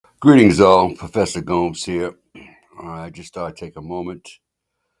Greetings, all. Professor Gomes here. I just thought I'd take a moment.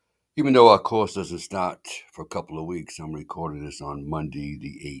 Even though our course doesn't start for a couple of weeks, I'm recording this on Monday,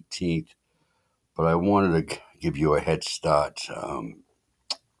 the 18th. But I wanted to give you a head start,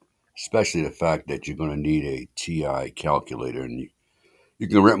 especially the fact that you're going to need a TI calculator. And you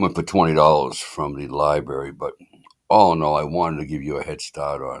can rent one for $20 from the library. But all in all, I wanted to give you a head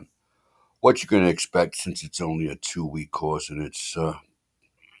start on what you're going to expect since it's only a 2-week course and it's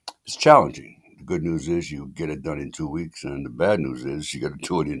challenging. The good news is you get it done in 2 weeks, and the bad news is you got to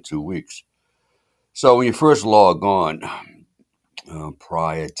do it in 2 weeks. So when you first log on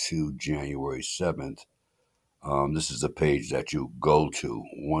prior to January 7th, this is the page that you go to.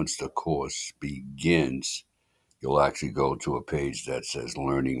 Once the course begins, you'll actually go to a page that says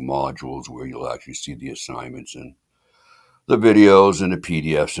Learning Modules, where you'll actually see the assignments and the videos and the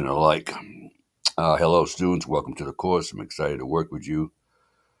PDFs and the like. Hello, students. Welcome to the course. I'm excited to work with you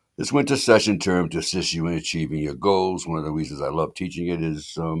this winter session term to assist you in achieving your goals. One of the reasons I love teaching it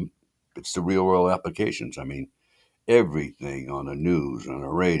is it's the real world applications. I mean, everything on the news, on the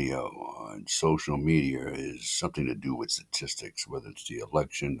radio, on social media is something to do with statistics, whether it's the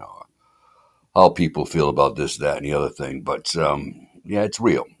election or how people feel about this, that, and the other thing. But yeah, it's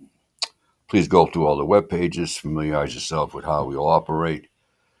real. Please go through all the web pages, familiarize yourself with how we all operate.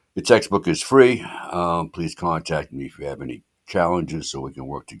 The textbook is free. Please contact me if you have any challenges so we can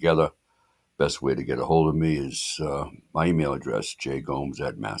work together. Best way to get a hold of me is my email address,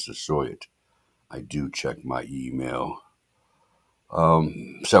 jgomes@Massasoit. I do check my email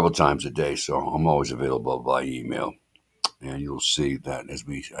several times a day, so I'm always available by email. And you'll see that as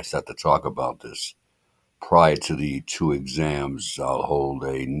I start to talk about this, prior to the 2 exams, I'll hold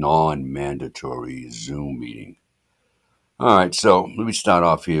a non-mandatory Zoom meeting. All right, so let me start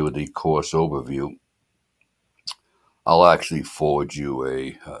off here with the course overview. I'll actually forward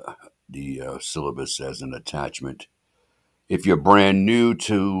you the syllabus as an attachment. If you're brand new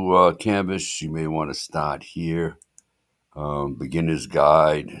to Canvas, you may want to start here. Beginner's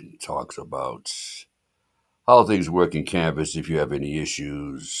Guide talks about how things work in Canvas. If you have any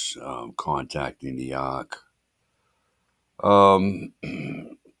issues, contacting the ARC.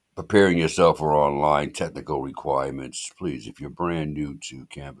 Preparing yourself for online technical requirements. Please, if you're brand new to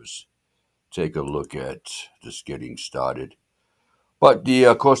Canvas, take a look at just getting started. But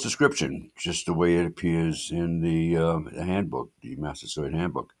the course description, just the way it appears in the handbook, the Massasoit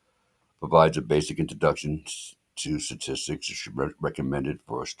handbook, provides a basic introduction to statistics. It's recommended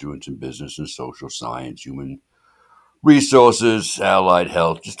for students in business and social science, human resources, allied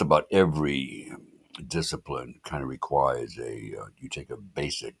health. Just about every discipline kind of requires you take a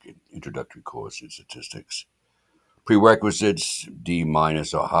basic introductory course in statistics. Prerequisites, D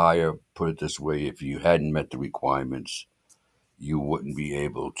minus or higher. Put it this way, if you hadn't met the requirements, you wouldn't be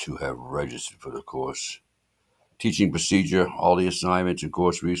able to have registered for the course. Teaching procedure, all the assignments and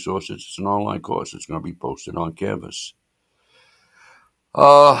course resources. It's an online course. It's going to be posted on Canvas.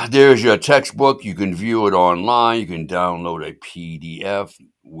 There's your textbook. You can view it online. You can download a PDF.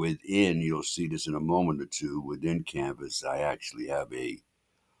 You'll see this in a moment or two, within Canvas, I actually have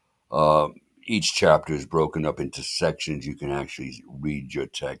each chapter is broken up into sections. You can actually read your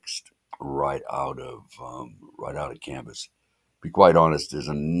text right out of Canvas. To be quite honest, there's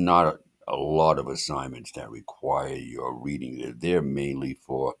not a lot of assignments that require your reading. They're mainly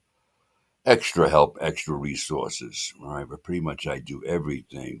for extra help, extra resources. All right, but pretty much I do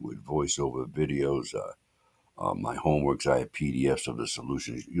everything with voiceover videos. My homeworks, I have PDFs of the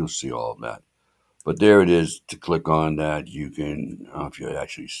solutions. You'll see all of that. But there it is. To click on that, you can, if you're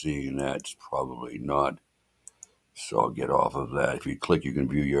actually seeing that, it's probably not. So I'll get off of that. If you click, you can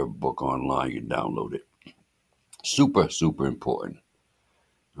view your book online. You can download it. Super, super important.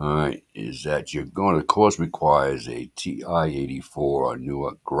 All right, is that the course requires a TI-84 or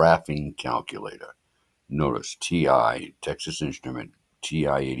newer graphing calculator. Notice TI, Texas Instrument,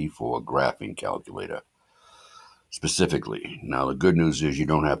 TI-84 graphing calculator specifically. Now, the good news is you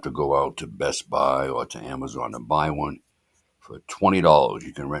don't have to go out to Best Buy or to Amazon to buy one. For $20,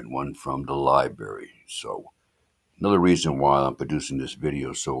 you can rent one from the library. So another reason why I'm producing this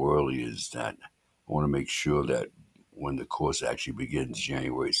video so early is that I want to make sure that when the course actually begins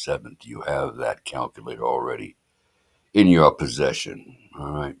January 7th, you have that calculator already in your possession.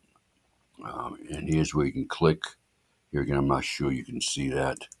 All right. And here's where you can click. Here again, I'm not sure you can see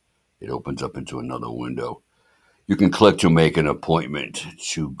that. It opens up into another window. You can click to make an appointment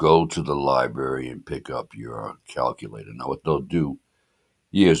to go to the library and pick up your calculator. Now, what they'll do,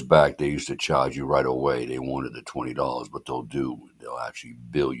 years back, they used to charge you right away. They wanted the $20. What they'll actually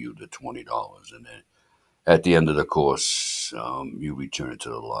bill you the $20. And then At the end of the course, you return it to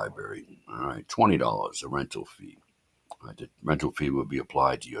the library. All right, $20, a rental fee. All right, the rental fee will be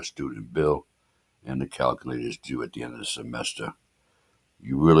applied to your student bill, and the calculator is due at the end of the semester.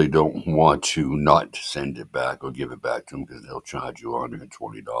 You really don't want to not send it back or give it back to them because they'll charge you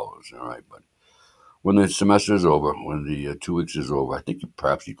 $120. All right, but when the semester is over, when the 2 weeks is over, I think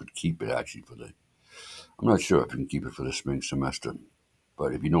perhaps you could keep it actually for the. I'm not sure if you can keep it for the spring semester,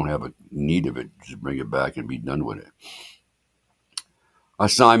 but if you don't have a need of it, just bring it back and be done with it.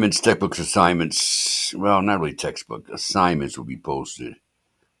 Assignments, textbooks, assignments. Well, not really textbook assignments will be posted.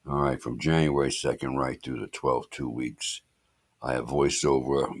 All right, from January 2nd right through the 12th, 2 weeks. I have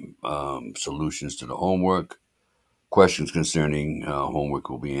voiceover solutions to the homework. Questions concerning homework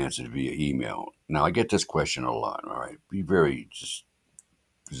will be answered via email. Now, I get this question a lot. All right, be very just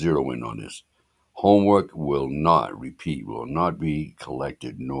zero in on this. Homework will not repeat, will not be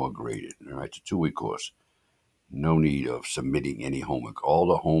collected nor graded. All right, it's a 2 week course. No need of submitting any homework. All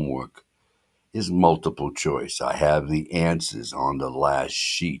the homework is multiple choice. I have the answers on the last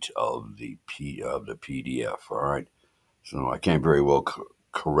sheet of the PDF. All right, so I can't very well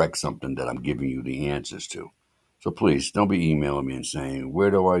correct something that I'm giving you the answers to. So please don't be emailing me and saying, where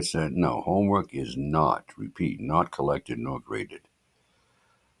do I send? No, homework is not, repeat, not collected nor graded.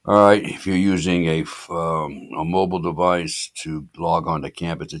 All right, if you're using a mobile device to log on to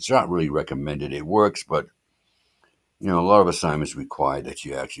campus, it's not really recommended. It works, but a lot of assignments require that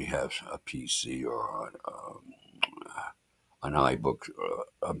you actually have a PC or an iBook.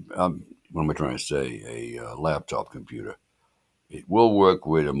 What am I trying to say? A laptop computer. It will work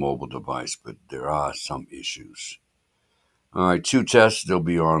with a mobile device, but there are some issues. All right, 2 tests. They'll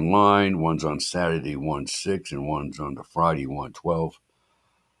be online. One's on Saturday, 1/6, and one's on the Friday, 1/12.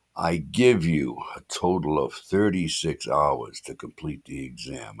 I give you a total of 36 hours to complete the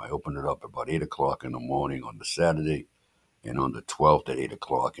exam. I open it up about 8 o'clock in the morning on the Saturday and on the 12th at 8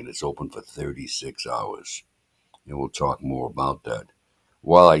 o'clock, and it's open for 36 hours. And we'll talk more about that.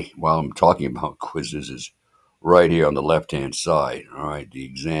 While I'm talking about quizzes, is right here on the left-hand side. All right, the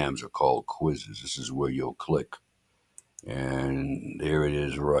exams are called quizzes. This is where you'll click. And there it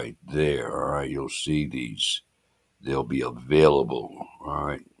is right there. All right, you'll see these. They'll be available, all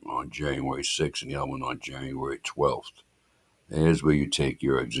right, on January 6th and the other one on January 12th. There's where you take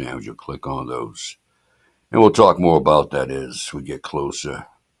your exams. You'll click on those. And we'll talk more about that as we get closer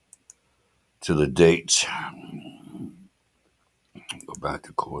to the dates. Go back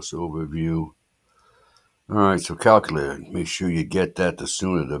to course overview. All right, so calculator. Make sure you get that. The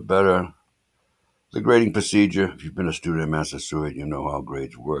sooner the better. The grading procedure. If you've been a student at Massachusetts, you know how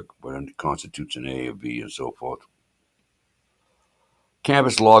grades work, what constitutes an A, a B, and so forth.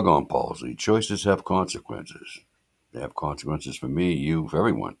 Campus logon policy. Choices have consequences. They have consequences for me, you, for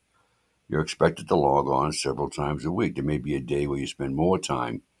everyone. You're expected to log on several times a week. There may be a day where you spend more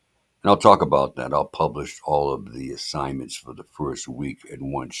time, and I'll talk about that. I'll publish all of the assignments for the first week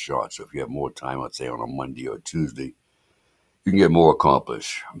in one shot. So if you have more time, let's say on a Monday or Tuesday, you can get more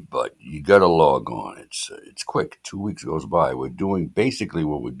accomplished. But you got to log on. It's quick. 2 weeks goes by. We're doing basically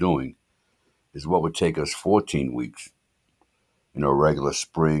what we're doing is what would take us 14 weeks in a regular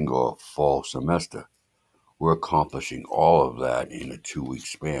spring or fall semester. We're accomplishing all of that in a 2 week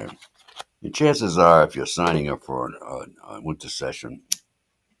span. And chances are, if you're signing up for a winter session,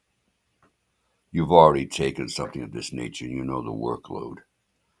 you've already taken something of this nature. You know the workload.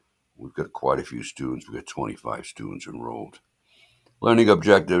 We've got quite a few students. We've got 25 students enrolled. Learning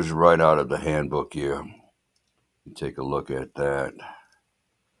objectives right out of the handbook here. You take a look at that.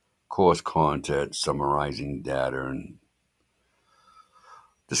 Course content, summarizing data and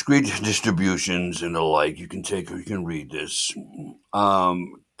discrete distributions and the like. You can read this.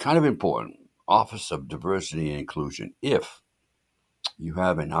 Kind of important. Office of Diversity and Inclusion. If you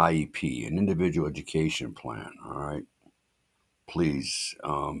have an IEP, an individual education plan, all right, please,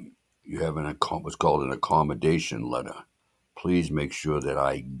 you have what's called an accommodation letter. Please make sure that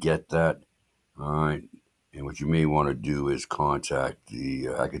I get that, all right. And what you may want to do is contact the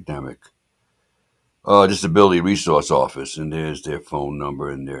academic disability resource office, and there's their phone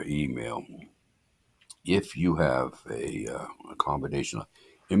number and their email. If you have a accommodation,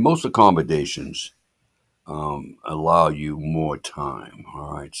 and most accommodations allow you more time.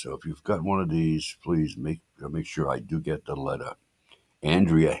 All right, so if you've got one of these, please make sure I do get the letter.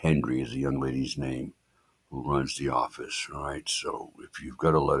 Andrea Hendry is the young lady's name who runs the office. All right, so if you've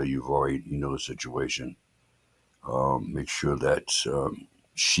got a letter, you know the situation. Make sure that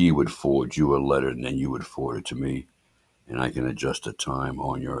she would forward you a letter, and then you would forward it to me, and I can adjust the time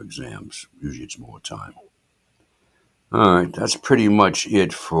on your exams. Usually, it's more time. All right, that's pretty much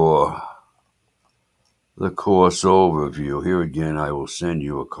it for the course overview. Here again, I will send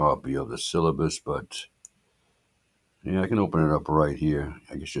you a copy of the syllabus, but yeah, I can open it up right here.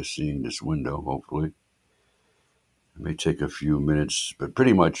 I guess you're seeing this window, hopefully. It may take a few minutes, but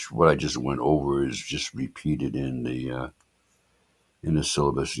pretty much what I just went over is just repeated in the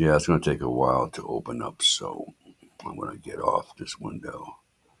syllabus. Yeah, it's going to take a while to open up, so I'm going to get off this window.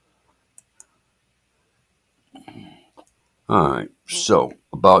 All right, so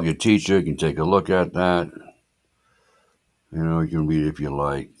about your teacher, you can take a look at that. You know, you can read it if you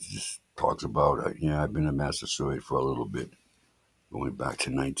like. It just talks about, yeah, I've been a Massasoit for a little bit, going back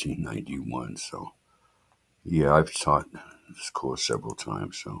to 1991. So, yeah, I've taught this course several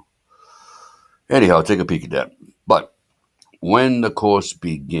times. So, anyhow, take a peek at that. But when the course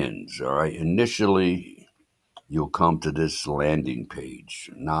begins, all right, initially you'll come to this landing page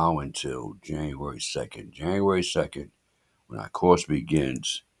now until January 2nd. January 2nd, when our course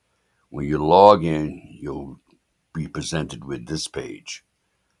begins, when you log in, you'll be presented with this page.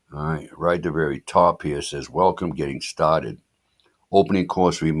 All right at the very top here says, welcome, getting started. Opening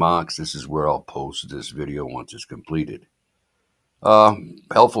course remarks. This is where I'll post this video once it's completed.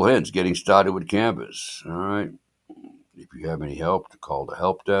 Helpful hints, getting started with Canvas. All right. If you have any help, to call the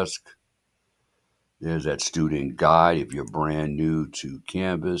help desk. There's that student guide if you're brand new to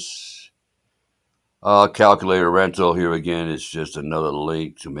Canvas. Calculator rental. Here again, it's just another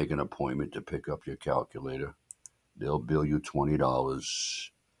link to make an appointment to pick up your calculator. They'll bill you $20.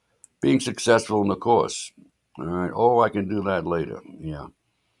 Being successful in the course. All right. Oh, I can do that later. Yeah.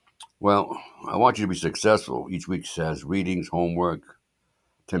 Well, I want you to be successful. Each week has readings, homework.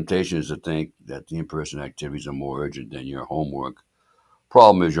 Temptation is to think that the in-person activities are more urgent than your homework.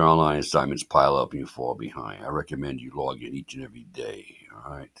 Problem is your online assignments pile up and you fall behind. I recommend you log in each and every day.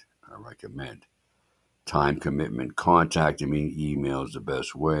 All right. I recommend time commitment. Contacting me, email is the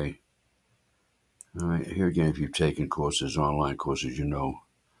best way. All right. Here again, if you've taken courses, online courses, you know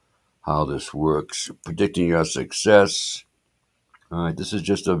how this works. Predicting your success. All right, this is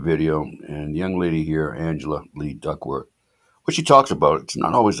just a video, and the young lady here, Angela Lee Duckworth, what she talks about, it's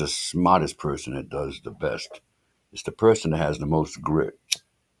not always the smartest person that does the best. It's the person that has the most grit.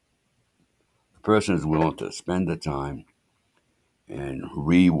 The person is willing to spend the time and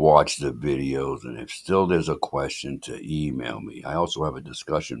re-watch the videos, and if still there's a question, to email me. I also have a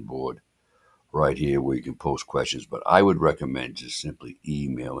discussion board right here where you can post questions, but I would recommend just simply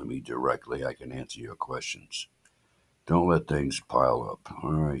emailing me directly. I can answer your questions. Don't let things pile up.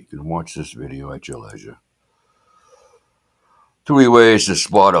 All right, you can watch this video at your leisure. 3 ways to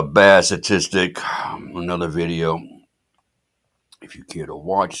spot a bad statistic. Another video. If you care to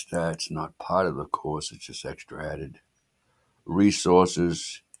watch that, it's not part of the course, it's just extra added.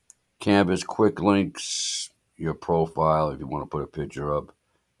 Resources, Canvas quick links, your profile if you want to put a picture up,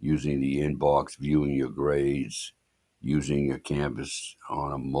 using the inbox, viewing your grades, using your Canvas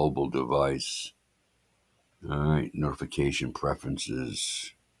on a mobile device. All right, notification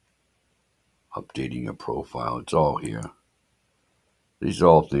preferences, updating your profile, it's all here. These are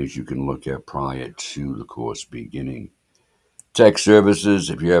all things you can look at prior to the course beginning. Tech services,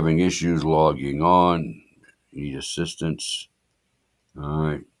 if you're having issues logging on, you need assistance. All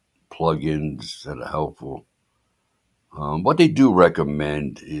right, plugins that are helpful. What they do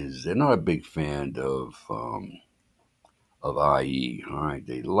recommend is they're not a big fan of IE. All right,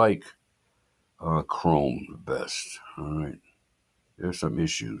 they like Chrome the best. All right, there's some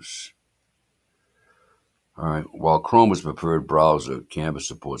issues. All right, while Chrome is preferred browser, Canvas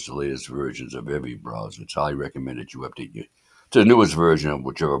supports the latest versions of every browser. It's highly recommended you update it to the newest version of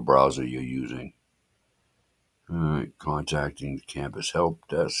whichever browser you're using. All right, contacting the Canvas help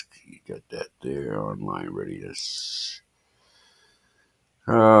desk. You got that there, online readiness.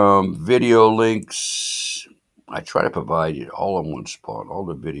 Video links. I try to provide it all in one spot, all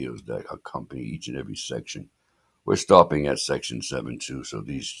the videos that accompany each and every section. We're stopping at section 7.2, so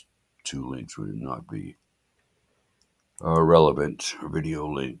these 2 links would not be relevant. Video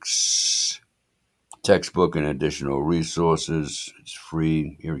links. Textbook and additional resources. It's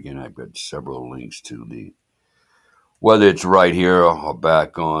free. Here again, I've got several links to the, whether it's right here or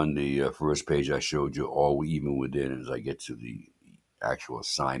back on the first page I showed you, or even within as I get to the actual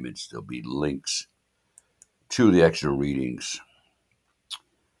assignments, there'll be links to the extra readings.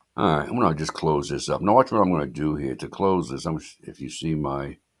 All right, I'm going to just close this up. Now watch what I'm going to do here to close this. If you see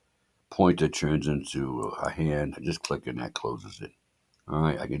my pointer turns into a hand, I just click and that closes it. All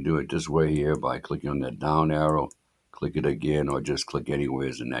right, I can do it this way here by clicking on that down arrow, click it again, or just click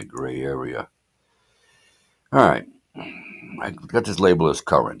anywhere in that gray area. All right, I got this label as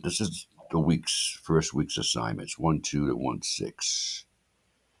current. This is the first week's assignments, 1-2 to 1-6.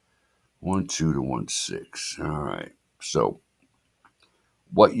 12 to 16. All right. So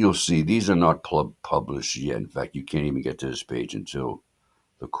what you'll see, these are not published yet. In fact, you can't even get to this page until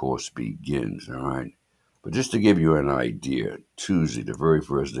the course begins. All right. But just to give you an idea, Tuesday, the very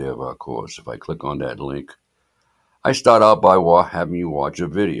first day of our course, if I click on that link, I start out by having you watch a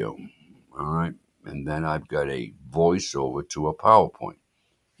video. All right. And then I've got a voiceover to a PowerPoint.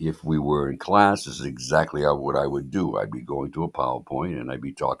 If we were in class, this is exactly what I would do. I'd be going to a PowerPoint and I'd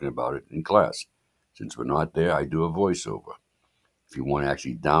be talking about it in class. Since we're not there, I do a voiceover. If you want to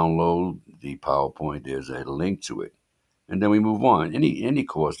actually download the PowerPoint, there's a link to it. And then we move on. Any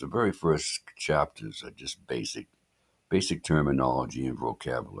course, the very first chapters are just basic terminology and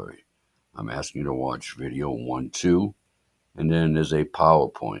vocabulary. I'm asking you to watch video 1, 2, and then there's a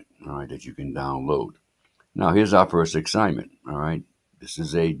PowerPoint, all right, that you can download. Now, here's our first assignment, all right? This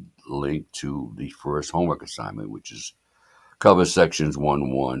is a link to the first homework assignment, which is covers sections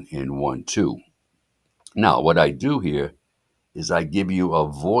 1.1 and 1.2. Now, what I do here is I give you a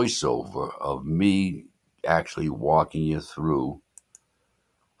voiceover of me actually walking you through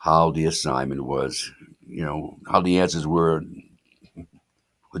how the assignment was, how the answers were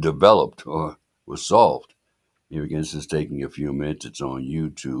developed or were solved. Here again, this is taking a few minutes. It's on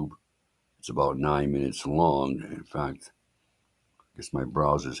YouTube. It's about 9 minutes long. In fact, I guess my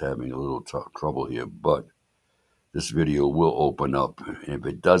browser's having a little trouble here, but this video will open up. And if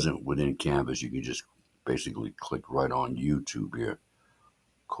it doesn't within Canvas, you can just basically click right on YouTube here.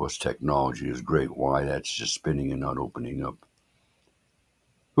 Of course, technology is great. Why that's just spinning and not opening up,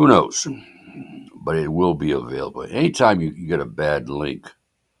 who knows? But it will be available. Anytime you get a bad link,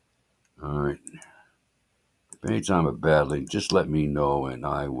 all right, anytime a bad link, just let me know and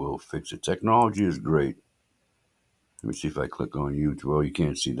I will fix it. Technology is great. Let me see if I click on YouTube. Well, you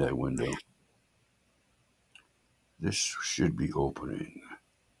can't see that window. This should be opening.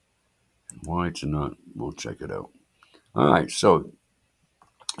 Why it's not, we'll check it out. All right, so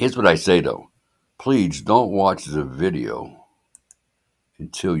here's what I say though. Please don't watch the video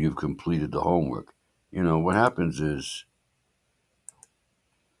until you've completed the homework. What happens is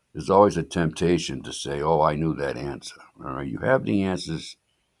there's always a temptation to say, oh, I knew that answer. All right, you have the answers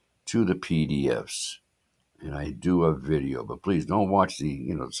to the PDFs, and I do a video, but please don't watch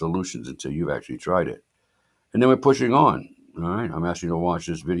the solutions until you've actually tried it. And then we're pushing on. All right, I'm asking you to watch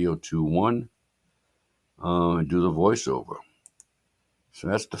this video 2.1 and do the voiceover. So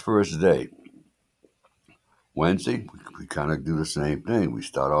that's the first day. Wednesday, we kind of do the same thing. We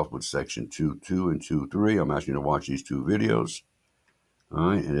start off with section 2.2 and 2.3. I'm asking you to watch these two videos.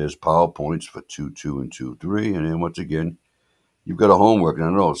 All right, and there's PowerPoints for 2.2 and 2.3. And then once again, you've got a homework. And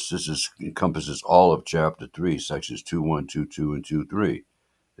I know this encompasses all of chapter 3, sections 2.1, 2.2, and 2.3.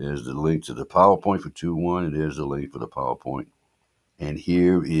 There's the link to the PowerPoint for 2.1, and there's the link for the PowerPoint. And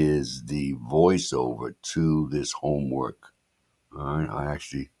here is the voiceover to this homework. All right,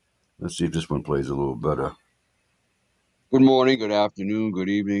 let's see if this one plays a little better. Good morning, good afternoon, good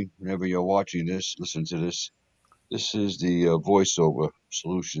evening, whenever you're watching this, listen to this. This is the voiceover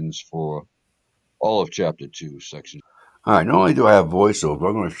solutions for all of chapter 2, section. All right, not only do I have voiceover,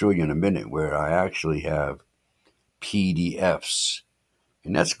 I'm going to show you in a minute where I actually have PDFs.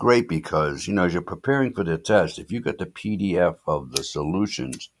 And that's great because, as you're preparing for the test, if you get the PDF of the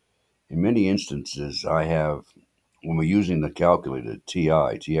solutions, in many instances, when we're using the calculator,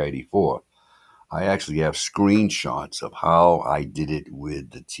 TI-84, I actually have screenshots of how I did it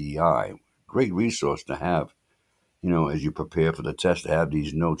with the TI. Great resource to have, as you prepare for the test, to have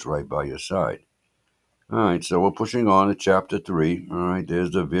these notes right by your side. All right, so we're pushing on to chapter 3. All right,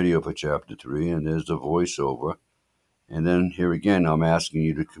 there's the video for chapter 3, and there's the voiceover. And then here again, I'm asking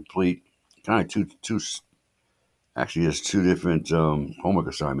you to complete kind of actually there's two different homework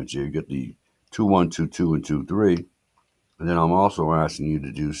assignments here. You get the 2.1, 2.2, and 2.3. And then I'm also asking you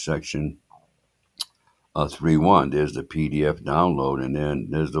to do section 3.1. There's the PDF download, and then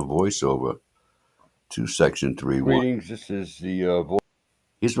there's the voiceover to section 3.1. Greetings, this is the voice.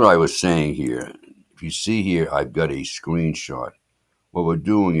 Here's what I was saying here. If you see here, I've got a screenshot. What we're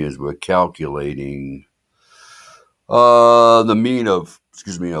doing is we're calculating the mean of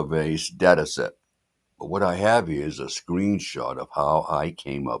a data set. But what I have here is a screenshot of how I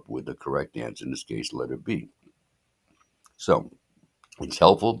came up with the correct answer, in this case, letter B. So it's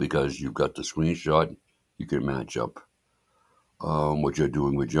helpful because you've got the screenshot. You can match up what you're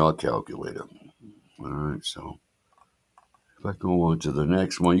doing with your calculator. All right, so if I go on to the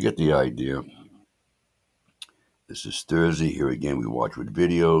next one, you get the idea. This is Thursday. Here again, we watch with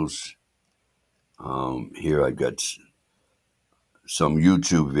videos. Here I've got some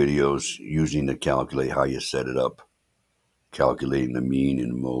YouTube videos using to calculate how you set it up, calculating the mean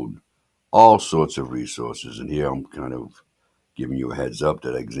and mode. all sorts of resources. And here I'm kind of giving you a heads up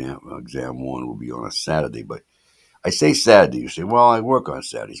that exam one will be on a Saturday. But I say Saturday. You say, well, I work on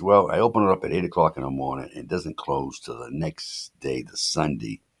Saturdays. Well, I open it up at 8 o'clock in the morning, and it doesn't close till the next day, the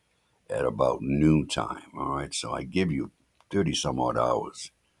Sunday, at about noontime. All right. So I give you 30 some odd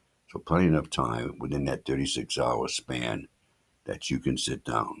hours. So plenty enough time within that 36-hour span that you can sit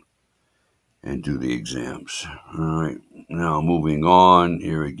down and do the exams. All right. Now moving on.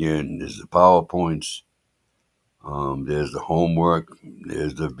 Here again, there's the PowerPoints. There's the homework.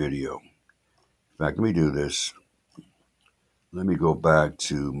 There's the video. In fact, let me do this. Let me go back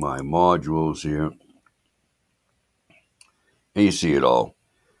to my modules here. And you see it all.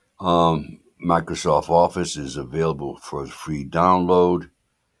 Microsoft Office is available for free download.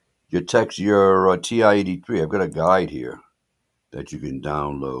 Your TI-83, I've got a guide here that you can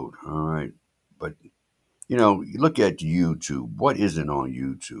download. All right. But, you look at YouTube. What isn't on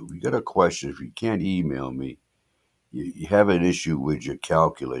YouTube? You got a question. If you can't email me, you have an issue with your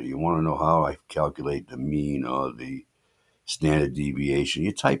calculator. You want to know how I calculate the mean or the standard deviation.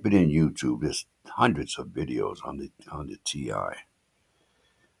 You type it in YouTube. There's hundreds of videos on the TI.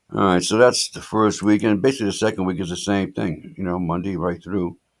 All right, so that's the first week, and basically the second week is the same thing. Monday right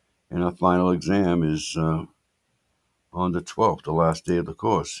through, and our final exam is on the 12th, the last day of the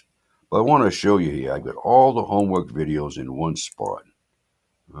course. But I want to show you here. I've got all the homework videos in one spot.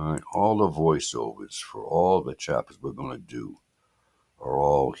 All right, all the voiceovers for all the chapters we're going to do are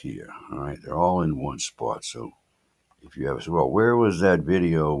all here. All right, they're all in one spot. So if you ever say, well, where was that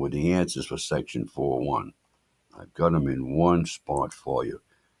video with the answers for section 4.1? I've got them in one spot for you.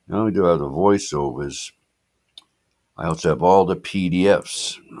 Not only do I have the voiceovers, I also have all the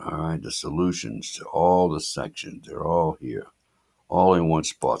PDFs, all right, the solutions to all the sections. They're all here, all in one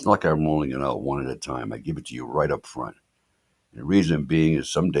spot. It's not like I'm rolling it out one at a time. I give it to you right up front. And the reason being is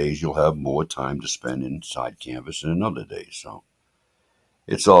some days you'll have more time to spend inside Canvas than another day. So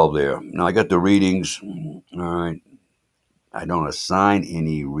it's all there. Now I got the readings, all right. I don't assign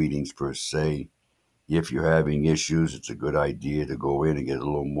any readings per se. If you're having issues, it's a good idea to go in and get a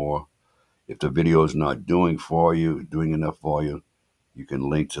little more. If the video is not doing enough for you, you can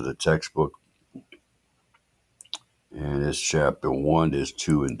link to the textbook. And it's chapter 1, there's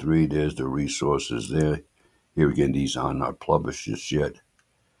 2 and 3, there's the resources there. Here again, these are not published just yet.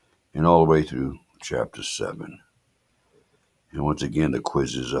 And all the way through chapter 7. And once again, the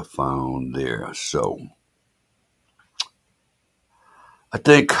quizzes are found there. So I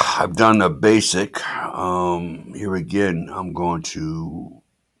think I've done the basic. Here again, I'm going to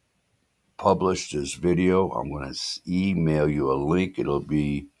publish this video. I'm going to email you a link. It'll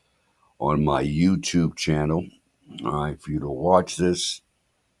be on my YouTube channel, all right, for you to watch this.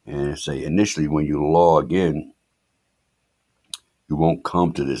 And say initially when you log in, you won't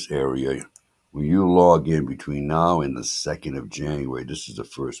come to this area. When you log in between now and the 2nd of January, this is the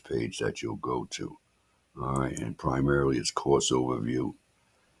first page that you'll go to. All right, and primarily it's course overview,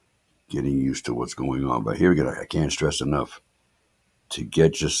 getting used to what's going on. But here again, I can't stress enough to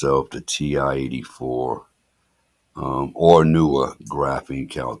get yourself the TI-84 or newer graphing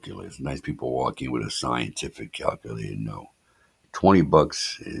calculators. Nice people walk in with a scientific calculator. No,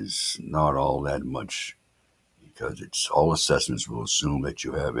 $20 is not all that much because it's all assessments will assume that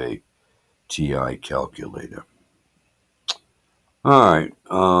you have a TI calculator. All right,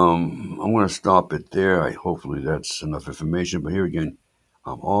 I'm going to stop it there. Hopefully that's enough information. But here again,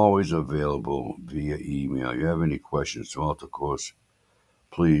 I'm always available via email. If you have any questions throughout the course,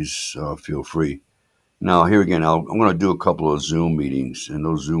 please feel free. Now, here again, I'm going to do a couple of Zoom meetings, and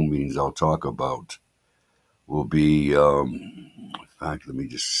those Zoom meetings I'll talk about will be, in fact, let me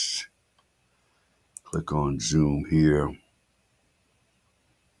just click on Zoom here,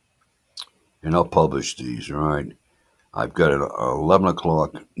 and I'll publish these, all right? I've got an 11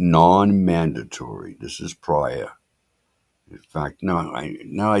 o'clock non-mandatory. This is prior. In fact, now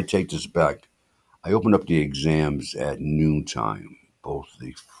I take this back. I opened up the exams at noontime, both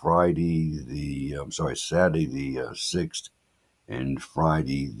the Saturday the 6th and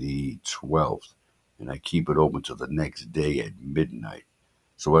Friday the 12th. And I keep it open till the next day at midnight.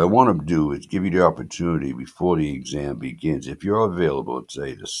 So what I want to do is give you the opportunity before the exam begins. If you're available, let's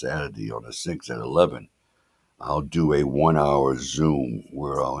say the Saturday on the 6th at 11, I'll do a 1-hour Zoom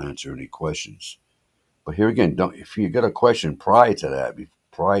where I'll answer any questions. But here again, if you got a question prior to that,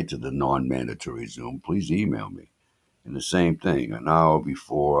 prior to the non-mandatory Zoom, please email me. And the same thing, an hour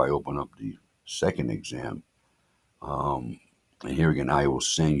before I open up the second exam. And here again, I will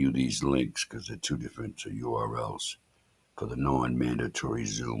send you these links because they're two different URLs for the non-mandatory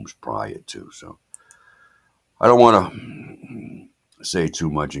Zooms prior to. So I don't want to say too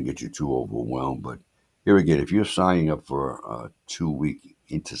much and get you too overwhelmed. But here again, if you're signing up for a 2 week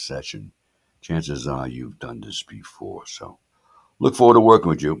intercession, chances are you've done this before. So look forward to working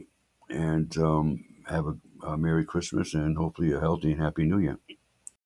with you, and have a Merry Christmas and hopefully a healthy and Happy New Year.